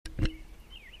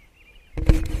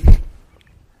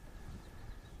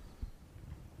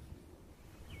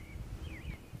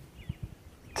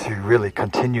really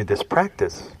continue this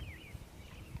practice,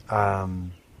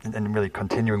 and really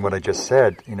continuing what I just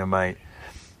said,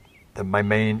 my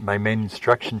main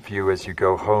instruction for you as you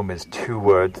go home is 2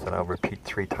 words that I'll repeat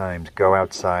 3 times: go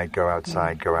outside, go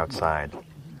outside, go outside.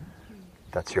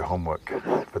 That's your homework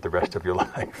for the rest of your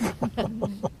life.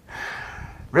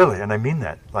 Really, and I mean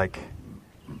that.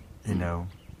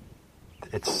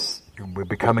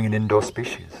 We're becoming an indoor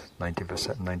species.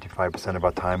 90%, 95% of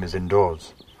our time is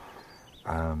indoors.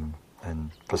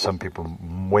 And for some people,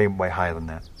 way, way higher than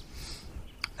that.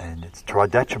 And it's to our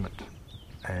detriment,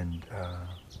 and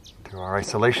to our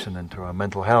isolation, and to our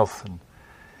mental health.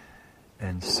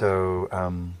 And so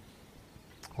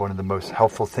one of the most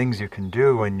helpful things you can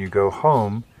do when you go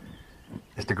home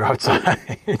is to go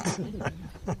outside.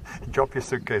 Drop your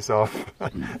suitcase off.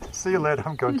 See you later,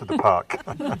 I'm going to the park.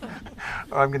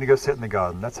 Or I'm going to go sit in the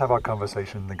garden. Let's have our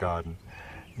conversation in the garden,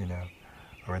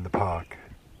 or in the park.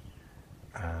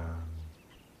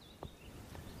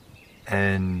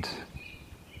 And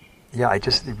yeah,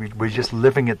 we're just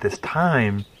living at this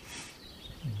time,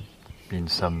 been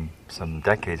some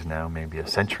decades now, maybe a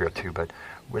century or 2, but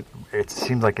it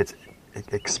seems like it's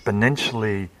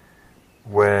exponentially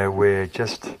where we're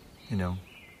just,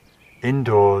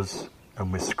 indoors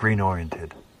and we're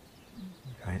screen-oriented.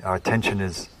 Right? Our attention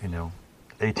is,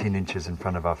 18 inches in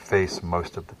front of our face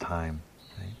most of the time.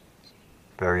 Right?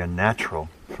 Very unnatural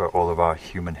for all of our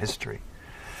human history.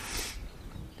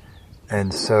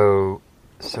 And so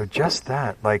just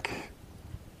that,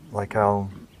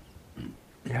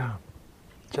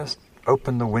 just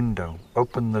open the window,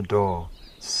 open the door,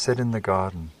 sit in the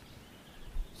garden.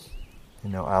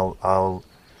 I'll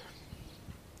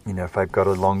if I've got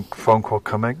a long phone call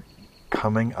coming,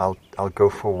 I'll go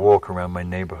for a walk around my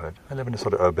neighborhood. I live in a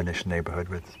sort of urbanish neighborhood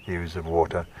with views of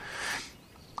water.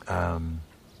 And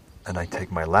I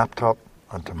take my laptop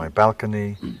onto my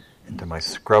balcony, into my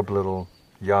scrub little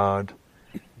yard,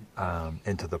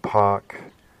 into the park.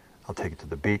 I'll take it to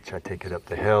the beach. I take it up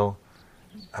the hill.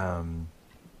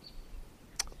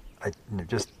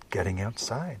 Just getting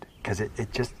outside, because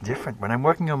it's just different. When I'm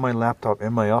working on my laptop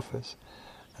in my office,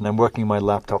 and I'm working my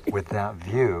laptop with that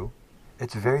view,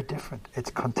 it's very different. It's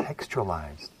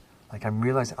contextualized. I'm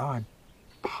realizing, I'm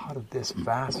part of this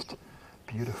vast,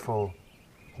 beautiful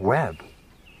web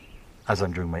as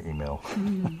I'm doing my email.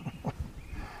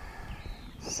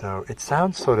 So it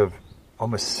sounds sort of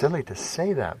almost silly to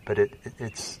say that, but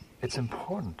it's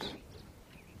important.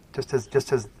 Just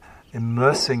as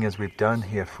immersing as we've done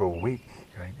here for a week,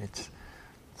 right? It's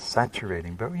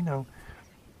saturating, but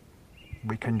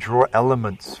we can draw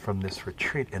elements from this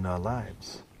retreat in our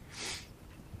lives.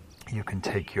 You can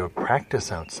take your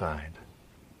practice outside,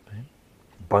 right?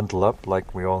 Bundle up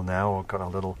like we all now got our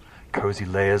little cozy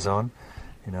layers on.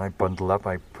 I bundle up,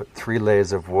 I put 3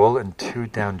 layers of wool and 2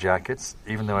 down jackets,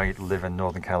 even though I live in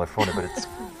Northern California, but it's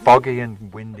foggy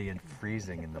and windy and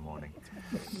freezing in the morning.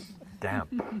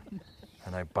 Damp.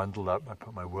 And I bundle up, I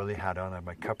put my woolly hat on, I have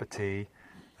my cup of tea,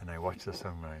 and I watch the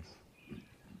sunrise.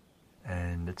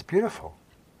 And it's beautiful,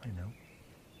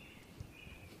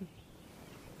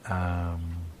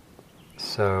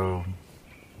 So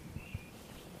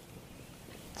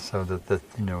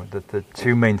the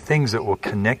 2 main things that will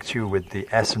connect you with the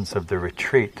essence of the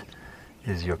retreat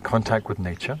is your contact with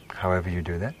nature, however you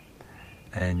do that,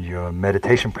 and your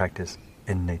meditation practice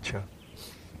in nature.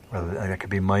 Whether that could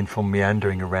be mindful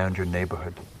meandering around your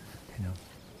neighborhood,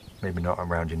 maybe not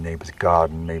around your neighbor's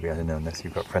garden, maybe, I don't know, unless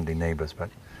you've got friendly neighbors, but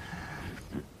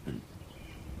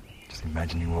just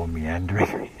imagine you all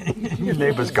meandering in your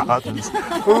neighbor's gardens.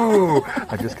 Ooh,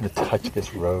 I'm just going to touch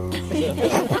this rose.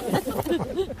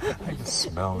 I can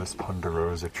smell this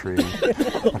ponderosa tree.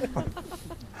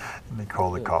 And they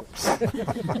call the cops.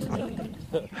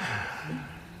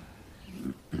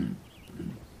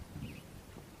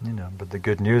 But the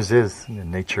good news is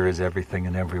nature is everything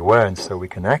and everywhere, and so we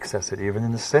can access it. Even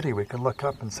in the city, we can look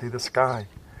up and see the sky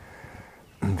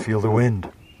and feel the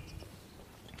wind.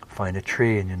 Find a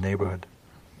tree in your neighborhood.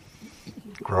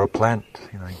 Grow a plant.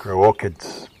 I grow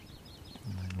orchids.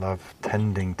 I love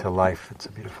tending to life. It's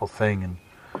a beautiful thing.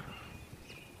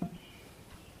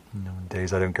 And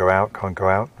days I don't go out, can't go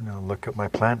out, look at my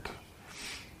plant.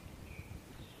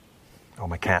 Or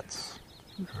my cats.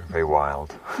 They're very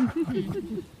wild.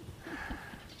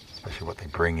 Especially what they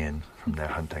bring in from their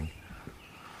hunting.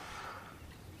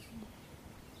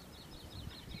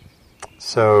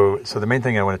 So the main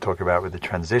thing I want to talk about with the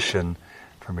transition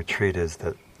from retreat is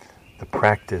that the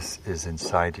practice is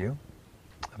inside you.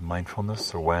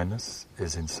 Mindfulness, awareness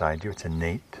is inside you. It's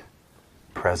innate.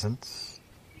 Presence,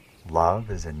 love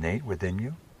is innate within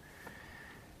you.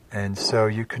 And so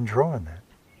you can draw on that.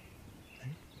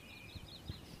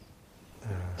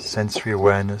 sensory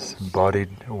awareness, embodied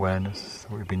awareness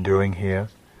that we've been doing here.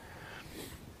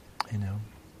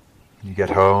 You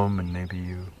get home and maybe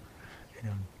you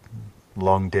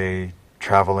long day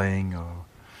traveling, or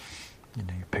you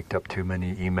picked up too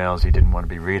many emails you didn't want to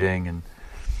be reading, and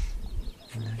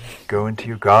go into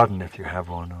your garden if you have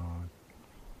one, or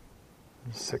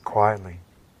just sit quietly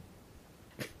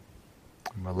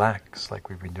and relax like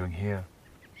we've been doing here.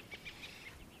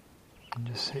 And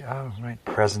just say, oh, right,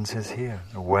 presence is here,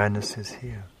 awareness is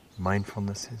here,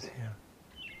 mindfulness is here.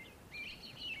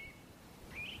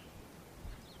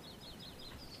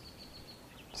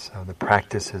 So the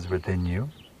practice is within you,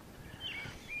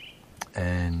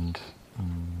 and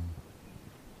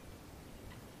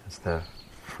as the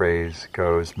phrase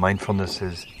goes, mindfulness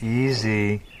is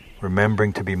easy,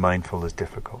 remembering to be mindful is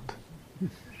difficult.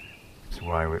 That's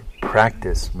why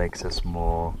practice makes us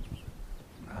more,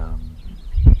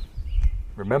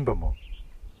 remember more.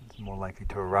 It's more likely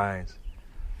to arise.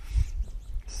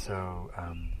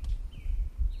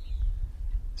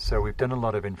 So we've done a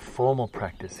lot of informal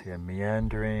practice here,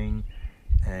 meandering,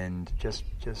 and just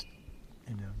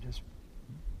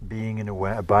being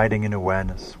abiding in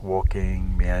awareness,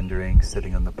 walking, meandering,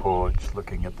 sitting on the porch,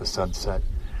 looking at the sunset.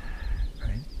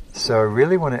 Right? So I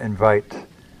really want to invite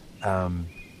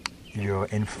your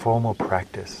informal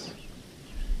practice.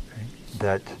 Right?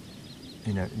 That,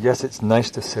 yes, it's nice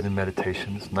to sit in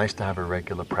meditation. It's nice to have a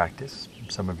regular practice.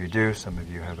 Some of you do. Some of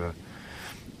you have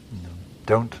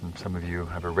don't, and some of you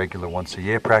have a regular once a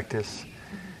year practice.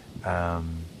 But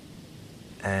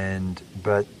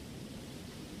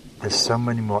there's so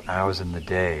many more hours in the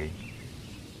day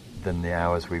than the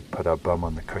hours we put our bum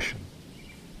on the cushion.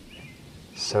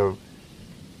 So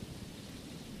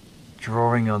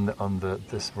drawing on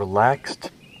this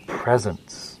relaxed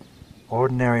presence,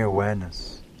 ordinary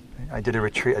awareness. I did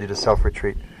a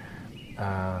self-retreat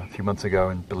a few months ago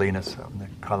in Bolinas on the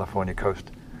California coast.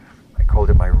 I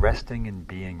called it my resting and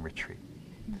being retreat.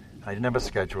 I didn't have a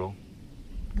schedule,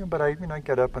 but I'd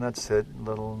get up and I'd sit a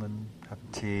little and have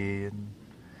tea.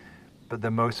 But the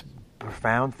most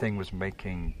profound thing was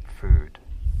making food.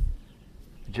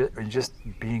 Just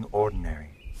being ordinary.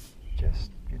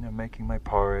 Just, making my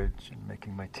porridge and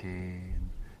making my tea and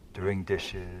doing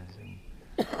dishes and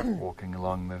walking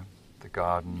along the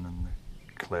garden and the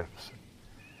cliffs.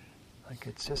 Like,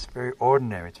 it's just very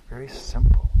ordinary. It's very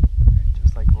simple.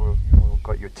 Just like we've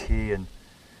got your tea, and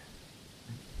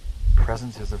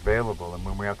presence is available, and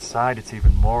when we're outside it's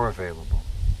even more available.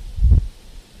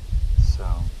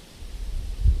 So,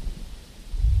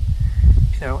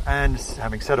 and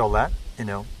having said all that,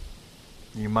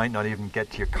 you might not even get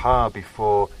to your car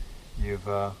before you've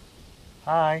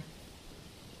hi.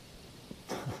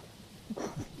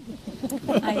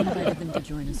 I invited them to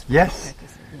join us. Yes,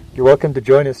 you're welcome to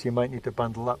join us. You might need to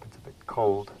bundle up. It's a bit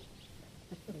cold.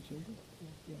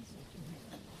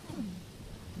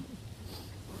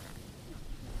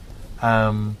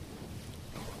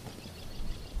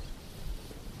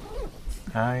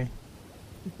 Hi.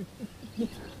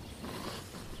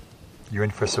 You're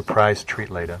in for a surprise treat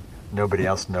later. Nobody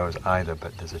else knows either,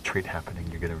 but there's a treat happening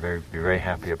you're going to be very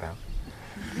happy about.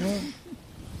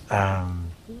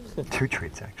 2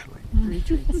 treats, actually. 3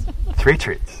 treats. 3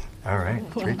 treats. All right,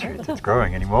 3 treats. It's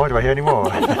growing. Any more? Do I hear any more?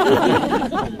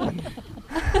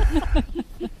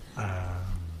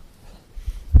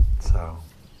 So,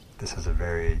 this is a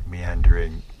very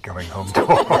meandering going home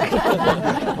talk.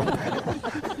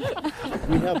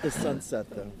 We have the sunset,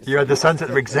 though. You have the sunset.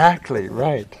 Exactly,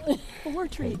 right. 4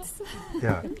 treats.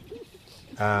 Yeah.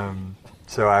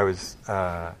 So I was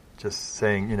just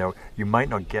saying, you might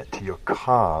not get to your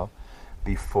car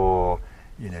before,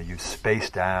 you've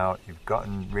spaced out, you've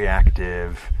gotten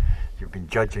reactive, you've been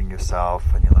judging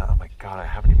yourself, and you're like, oh my God, I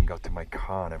haven't even got to my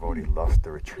car and I've already lost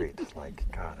the retreat. It's like,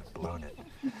 God, I've blown it.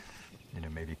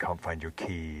 Maybe you can't find your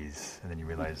keys, and then you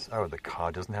realize, oh, the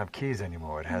car doesn't have keys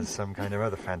anymore. It has some kind of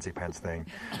other fancy pants thing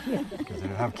because they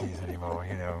don't have keys anymore,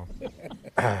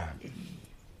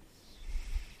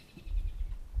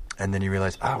 And then you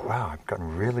realize, oh wow, I've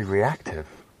gotten really reactive.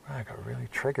 Wow, I got really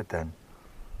triggered then.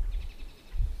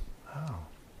 Oh,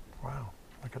 wow,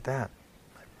 look at that.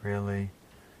 I'm really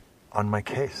on my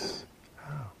case.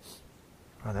 Oh,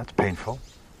 well, that's painful.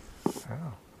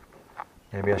 Oh,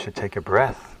 maybe I should take a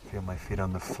breath. Feel my feet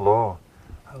on the floor.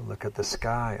 Oh, look at the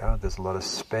sky. Oh, there's a lot of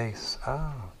space.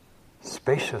 Oh,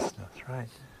 spaciousness, right.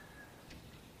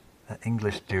 That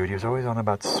English dude, he was always on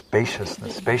about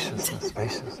spaciousness.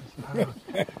 Oh,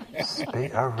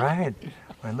 all right.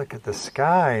 When I look at the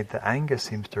sky, the anger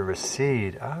seems to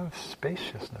recede. Oh,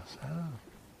 spaciousness. Oh.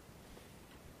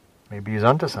 Maybe he's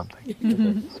onto something.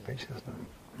 Spaciousness.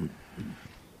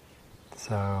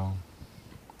 So,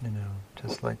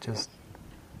 just like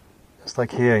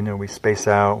here, we space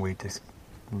out, we just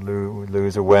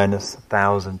lose awareness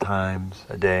 1,000 times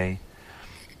a day,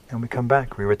 and we come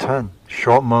back, we return.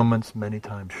 Short moments many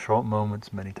times, short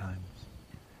moments many times.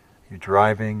 You're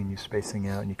driving and you're spacing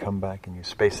out and you come back, and you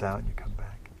space out and you come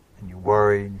back. And you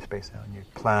worry and you space out, and you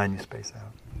plan, you space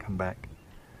out, and come back.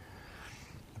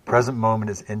 The present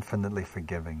moment is infinitely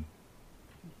forgiving.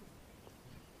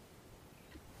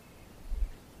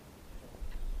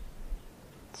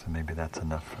 So maybe that's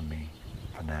enough for me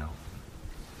for now.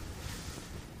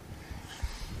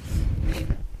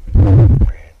 Oh,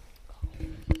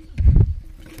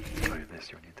 this,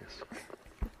 you need this.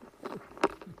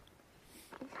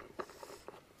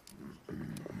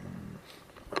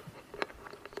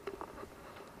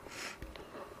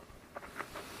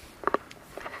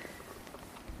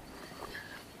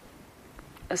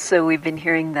 So we've been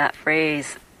hearing that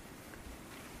phrase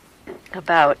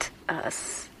about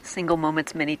single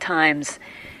moments many times.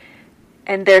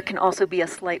 And there can also be a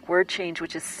slight word change,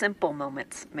 which is simple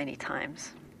moments many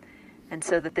times. And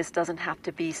so that this doesn't have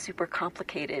to be super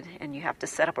complicated and you have to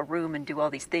set up a room and do all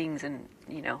these things and,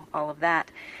 all of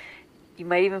that. You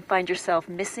might even find yourself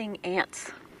missing ants.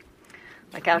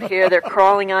 Like out here, they're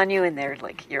crawling on you and they're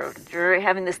like, you're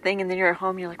having this thing and then you're at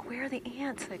home, you're like, where are the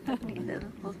ants? I don't need the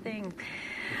whole thing.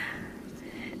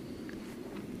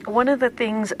 One of the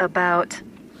things about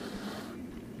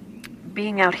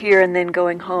being out here and then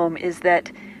going home is that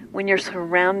when you're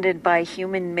surrounded by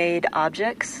human-made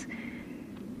objects,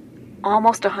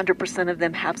 almost 100% of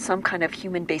them have some kind of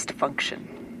human-based function.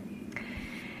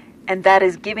 And that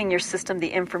is giving your system the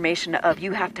information of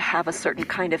you have to have a certain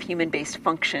kind of human-based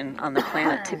function on the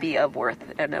planet to be of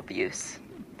worth and of use.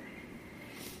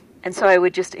 And so I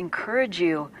would just encourage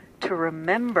you to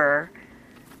remember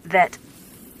that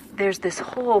there's this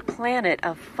whole planet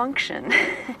of function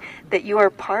that you are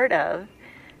part of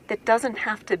that doesn't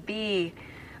have to be,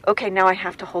 okay, now I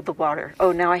have to hold the water.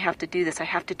 Oh, now I have to do this. I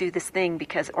have to do this thing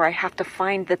or I have to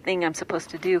find the thing I'm supposed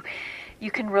to do.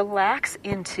 You can relax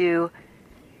into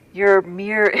your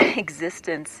mere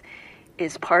existence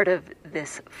is part of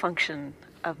this function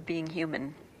of being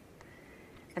human.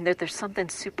 And there's something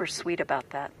super sweet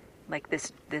about that. Like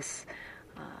this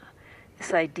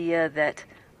idea that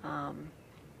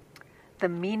the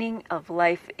meaning of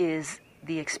life is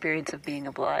the experience of being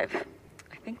alive.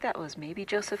 I think that was maybe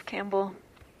Joseph Campbell.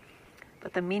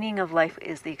 But the meaning of life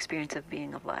is the experience of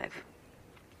being alive.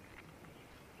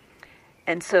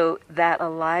 And so that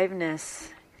aliveness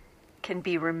can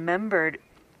be remembered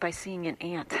by seeing an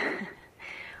ant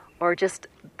or just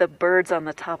the birds on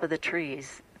the top of the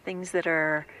trees, things that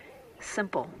are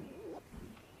simple.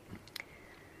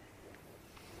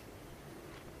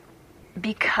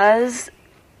 Because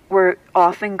we're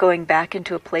often going back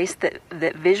into a place that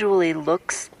visually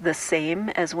looks the same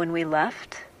as when we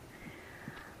left,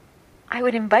 I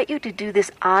would invite you to do this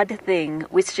odd thing,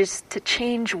 which is to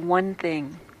change one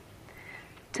thing,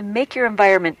 to make your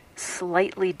environment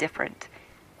slightly different.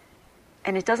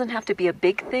 And it doesn't have to be a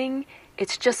big thing,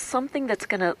 it's just something that's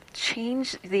going to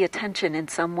change the attention in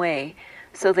some way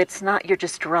so that it's not you're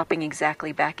just dropping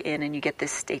exactly back in and you get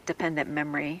this state-dependent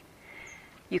memory.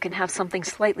 You can have something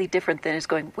slightly different than is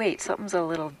going, wait, something's a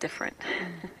little different.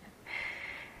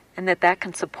 And that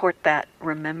can support that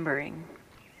remembering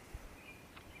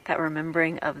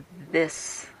of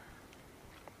this.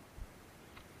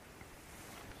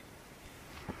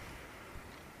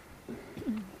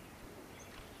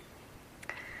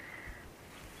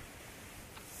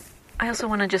 I also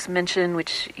want to just mention,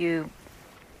 which you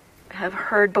have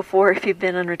heard before if you've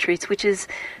been on retreats, which is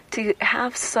to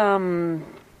have some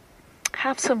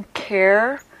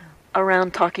care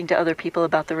around talking to other people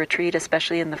about the retreat,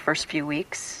 especially in the first few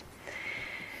weeks,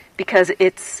 because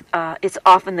it's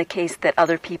often the case that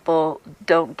other people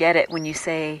don't get it when you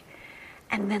say,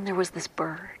 and then there was this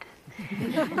bird.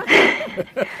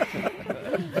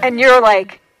 And you're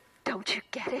like, don't you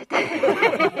get it?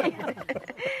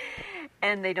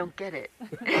 And they don't get it.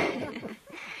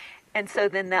 And so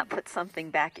then that puts something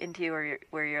back into you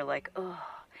where you're like, oh.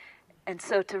 And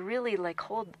so to really like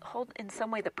hold in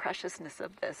some way the preciousness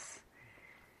of this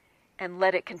and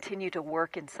let it continue to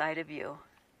work inside of you.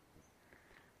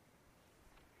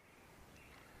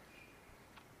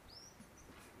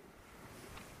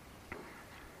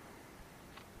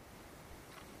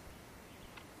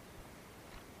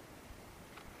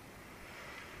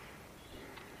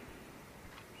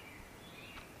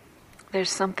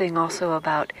 There's something also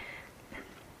about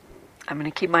I'm going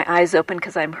to keep my eyes open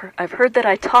because I've heard that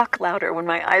I talk louder when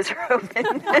my eyes are open.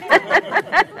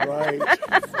 Right.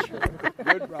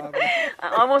 Good, Robin.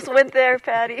 I almost went there,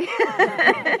 Patty.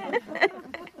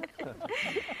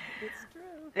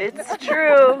 It's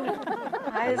true.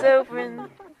 Eyes open.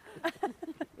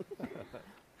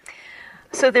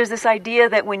 So there's this idea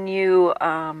that when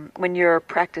you're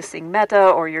practicing metta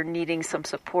or you're needing some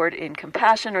support in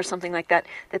compassion or something like that,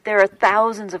 that there are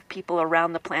thousands of people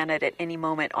around the planet at any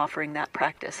moment offering that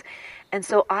practice. And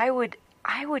so I would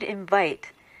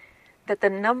invite that the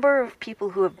number of people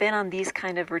who have been on these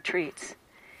kind of retreats,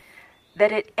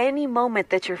 that at any moment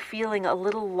that you're feeling a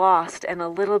little lost and a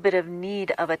little bit of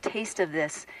need of a taste of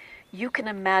this, you can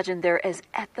imagine there is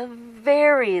at the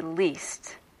very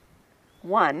least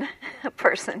one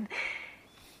person,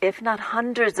 if not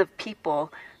hundreds of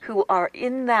people, who are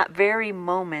in that very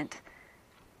moment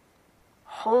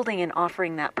holding and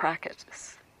offering that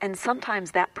practice. And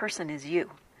sometimes that person is you.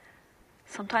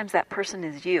 Sometimes that person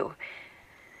is you.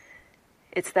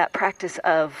 It's that practice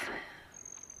of,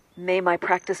 may my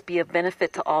practice be of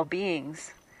benefit to all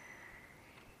beings,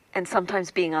 and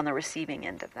sometimes being on the receiving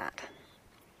end of that.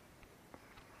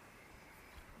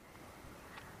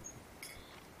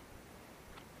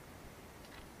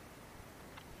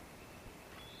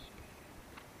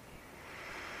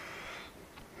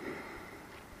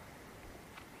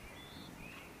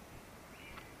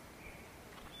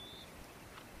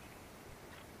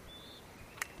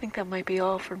 I think that might be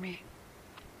all for me,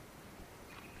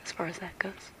 as far as that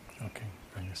goes. Okay,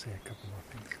 I'm going to say a couple more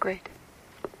things. Great.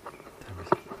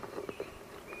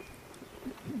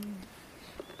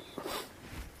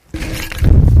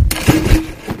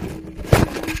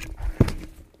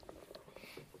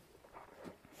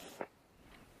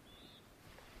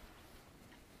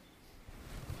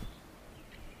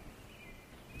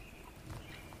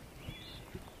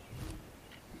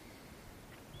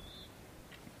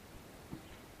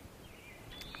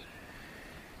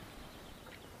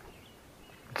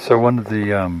 So one of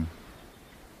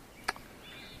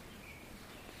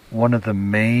the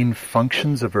main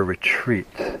functions of a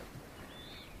retreat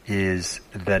is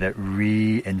that it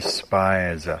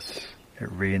re-inspires us.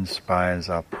 It re-inspires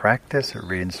our practice. It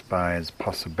re-inspires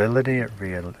possibility. It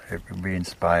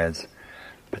re-inspires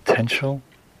potential.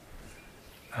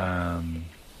 And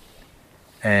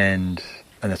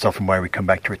that's often why we come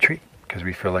back to retreat, because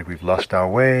we feel like we've lost our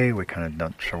way. We're kind of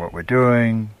not sure what we're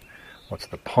doing. What's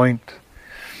the point?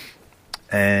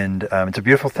 And it's a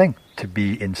beautiful thing to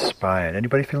be inspired.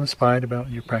 Anybody feel inspired about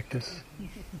your practice?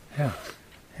 Yeah,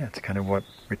 it's kind of what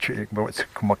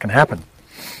can happen.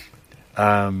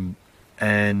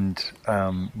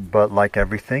 But like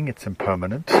everything, it's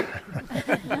impermanent,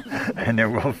 and it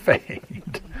will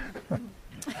fade.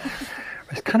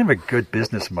 It's kind of a good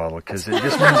business model because it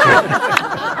just means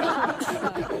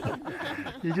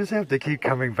you just have to keep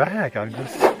coming back.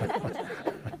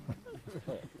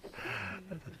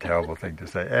 Terrible thing to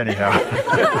say. Anyhow,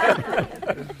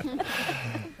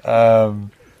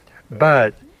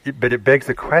 but it begs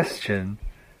the question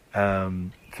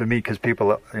for me, because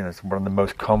people, it's one of the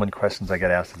most common questions I get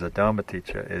asked as a Dharma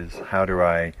teacher is, how do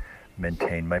I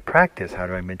maintain my practice? How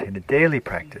do I maintain a daily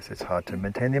practice? It's hard to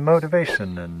maintain the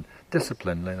motivation and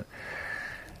discipline.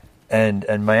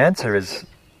 And my answer is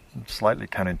slightly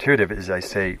counterintuitive. Is I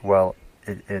say, well,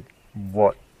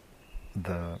 what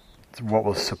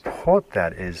will support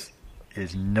that is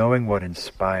knowing what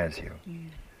inspires you.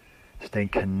 Staying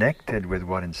connected with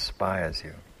what inspires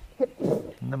you.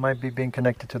 And that might be being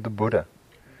connected to the Buddha,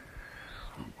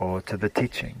 or to the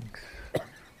teachings,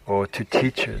 or to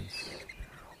teachers,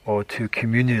 or to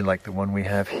community like the one we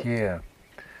have here,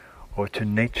 or to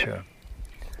nature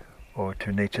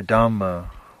Dhamma,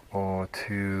 or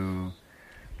to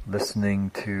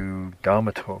listening to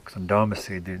Dharma talks and Dharma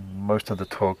Seed. Most of the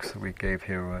talks that we gave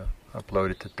here were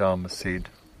uploaded to Dharma Seed.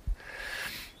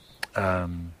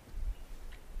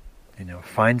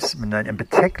 Find some, and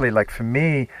particularly, like for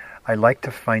me, I like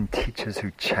to find teachers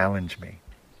who challenge me.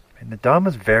 And the Dharma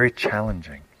is very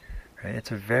challenging, right?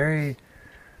 It's a very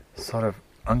sort of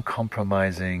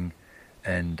uncompromising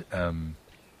and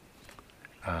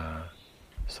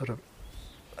sort of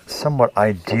somewhat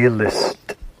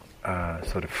idealist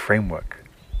sort of framework.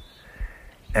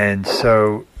 And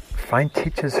so find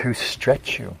teachers who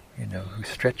stretch you, who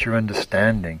stretch your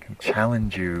understanding, who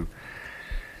challenge you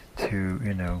to,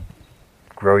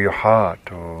 grow your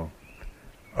heart or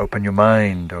open your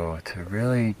mind, or to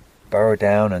really burrow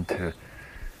down into,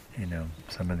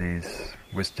 some of these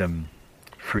wisdom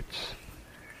fruits.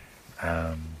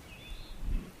 And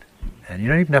you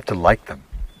don't even have to like them,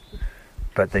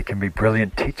 but they can be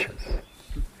brilliant teachers.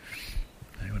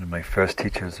 I want to my first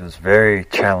teachers was very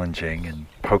challenging and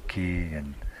pokey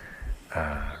and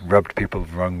rubbed people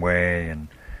the wrong way, and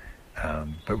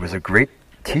but was a great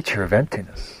teacher of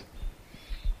emptiness.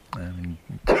 I'm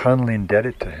eternally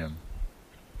indebted to him.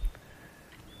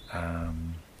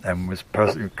 And was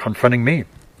confronting me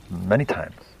many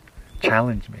times,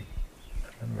 challenged me,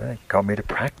 and really got me to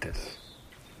practice,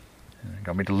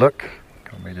 got me to look,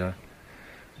 got me to,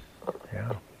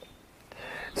 yeah.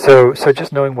 So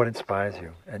just knowing what inspires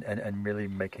you, and really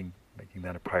making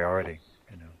that a priority,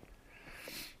 you know.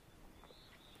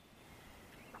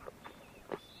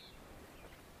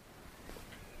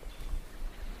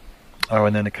 Oh,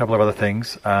 and then a couple of other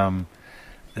things. I'm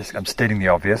stating the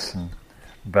obvious,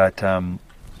 but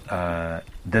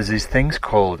there's these things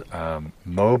called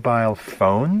mobile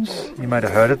phones. You might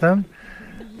have heard of them.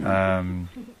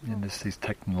 There's these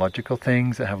technological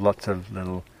things that have lots of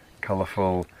little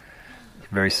colorful,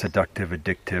 very seductive,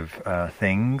 addictive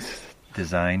things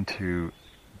designed to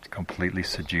completely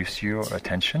seduce your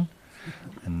attention.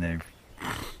 And they've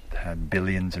had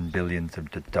billions and billions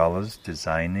of dollars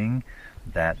designing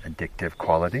that addictive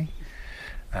quality.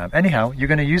 Anyhow, you're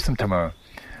going to use them tomorrow.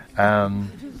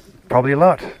 Probably a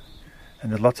lot.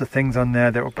 And there's lots of things on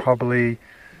there that will probably,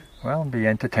 be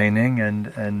entertaining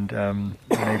and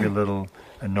maybe a little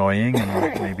annoying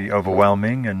and maybe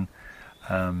overwhelming. And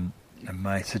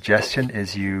my suggestion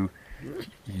is you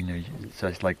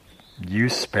just like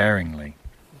use sparingly.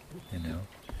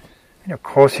 Of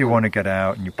course you want to get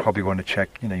out and you probably want to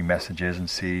check, your messages and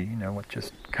see,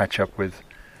 just catch up with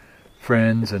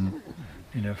friends and,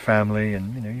 family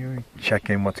and, you check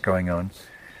in what's going on.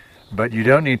 But you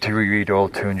don't need to read all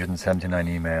 279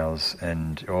 emails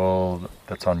and all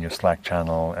that's on your Slack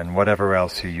channel and whatever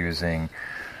else you're using,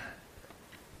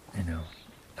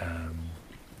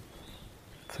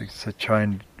 So try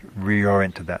and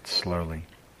reorient to that slowly.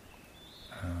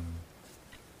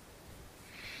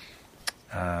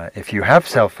 If you have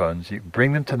cell phones, you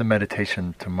bring them to the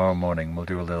meditation tomorrow morning. We'll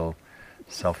do a little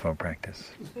cell phone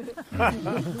practice.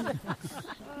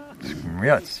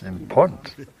 It's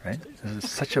important, right? This is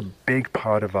such a big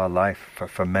part of our life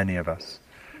for many of us,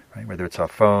 right? Whether it's our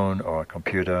phone or a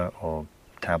computer or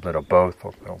tablet or both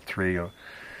or three,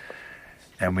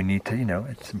 and we need to,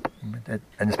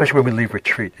 and especially when we leave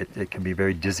retreat, it can be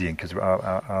very dizzying because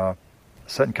our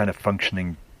certain kind of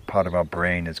functioning part of our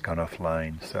brain has gone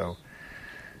offline. So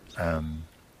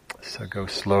go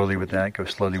slowly with that. Go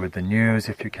slowly with the news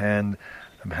if you can.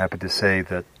 I'm happy to say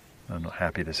that. I'm not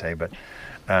happy to say, but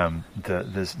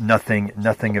there's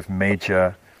nothing of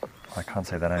major. I can't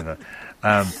say that either.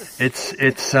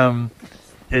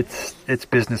 It's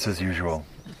business as usual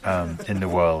in the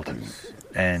world,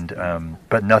 and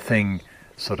but nothing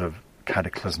sort of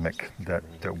cataclysmic that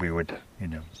we would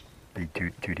be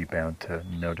duty bound to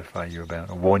notify you about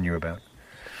or warn you about.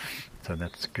 So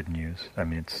that's good news. I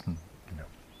mean, it's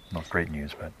not great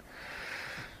news, but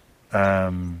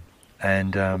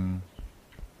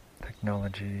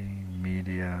technology,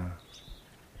 media,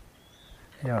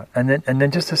 and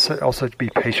then just to also be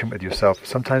patient with yourself.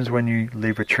 Sometimes when you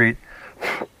leave retreat,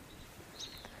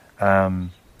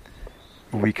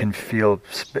 we can feel a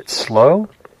bit slow,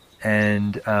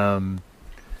 and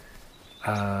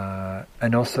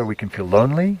also we can feel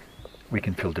lonely, we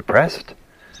can feel depressed,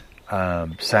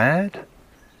 sad,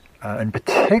 and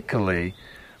particularly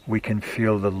we can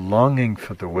feel the longing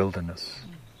for the wilderness,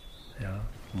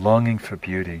 longing for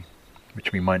beauty,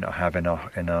 which we might not have in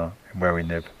our where we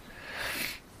live.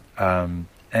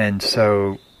 And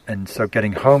so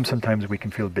getting home, sometimes we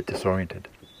can feel a bit disoriented.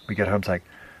 We get home, it's like,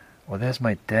 well, there's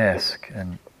my desk,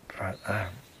 and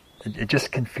it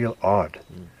just can feel odd.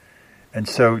 And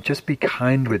so just be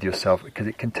kind with yourself, because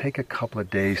it can take a couple of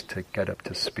days to get up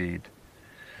to speed.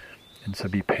 And so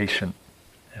be patient.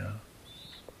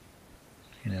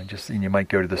 You might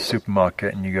go to the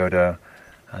supermarket and you go to,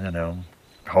 I don't know,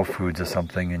 Whole Foods or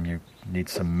something, and you need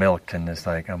some milk, and it's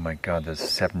like, oh my God, there's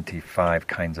 75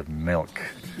 kinds of milk.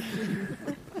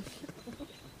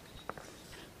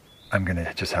 I'm going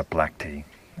to just have black tea.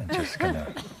 I'm just going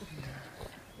to,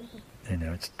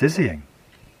 it's dizzying.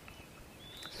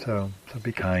 So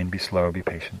be kind, be slow, be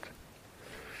patient.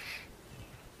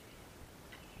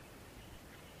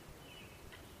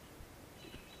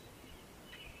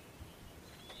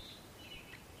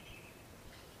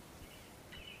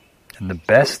 And the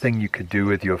best thing you could do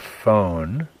with your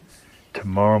phone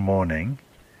tomorrow morning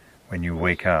when you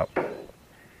wake up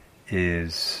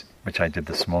is, which I did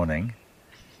this morning,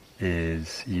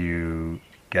 is you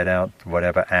get out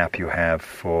whatever app you have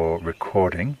for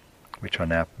recording, which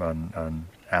on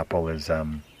Apple is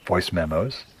voice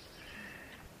memos,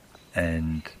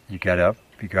 and you get up,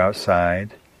 you go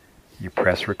outside, you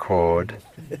press record,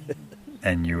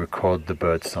 and you record the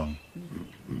bird song.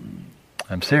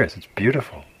 I'm serious, it's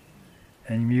beautiful.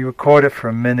 And you record it for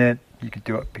a minute, you could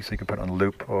do it, so you can put it on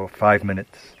loop, or 5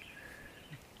 minutes.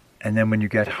 And then when you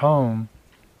get home,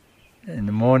 in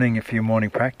the morning, if you morning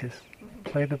practice,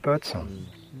 play the bird song.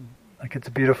 Like, it's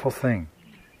a beautiful thing.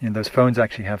 You know, those phones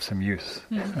actually have some use.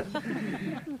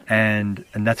 and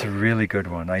that's a really good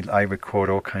one. I record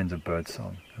all kinds of bird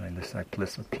song. I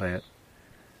listen, play it.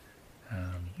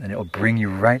 And it'll bring you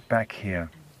right back here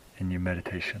in your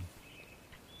meditation.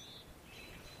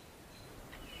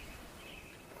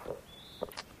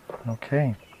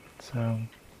 Okay, so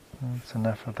that's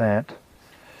enough of that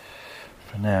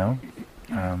for now.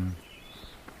 And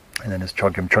then as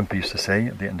Chogyam Trungpa used to say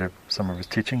at the end of some of his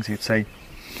teachings, he'd say,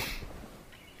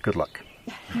 good luck.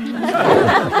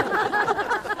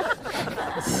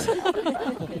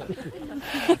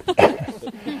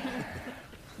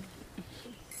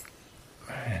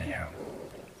 Anyhow,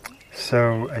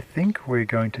 so I think we're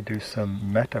going to do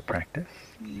some metta practice.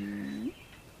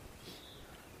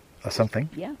 Or something.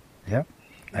 Yeah. Yeah.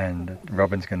 And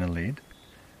Robin's going to lead.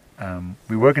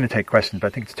 We were going to take questions, but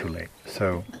I think it's too late.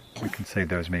 So we can save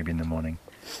those maybe in the morning.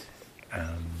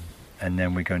 And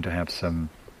then we're going to have a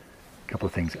couple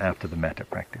of things after the metta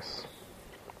practice.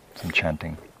 Some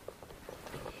chanting.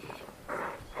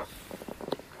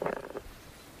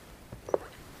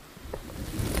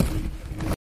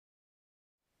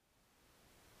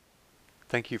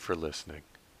 Thank you for listening.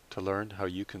 To learn how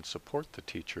you can support the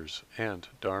teachers and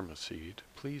Dharma Seed,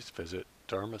 please visit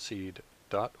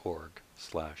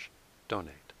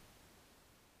dharmaseed.org/donate.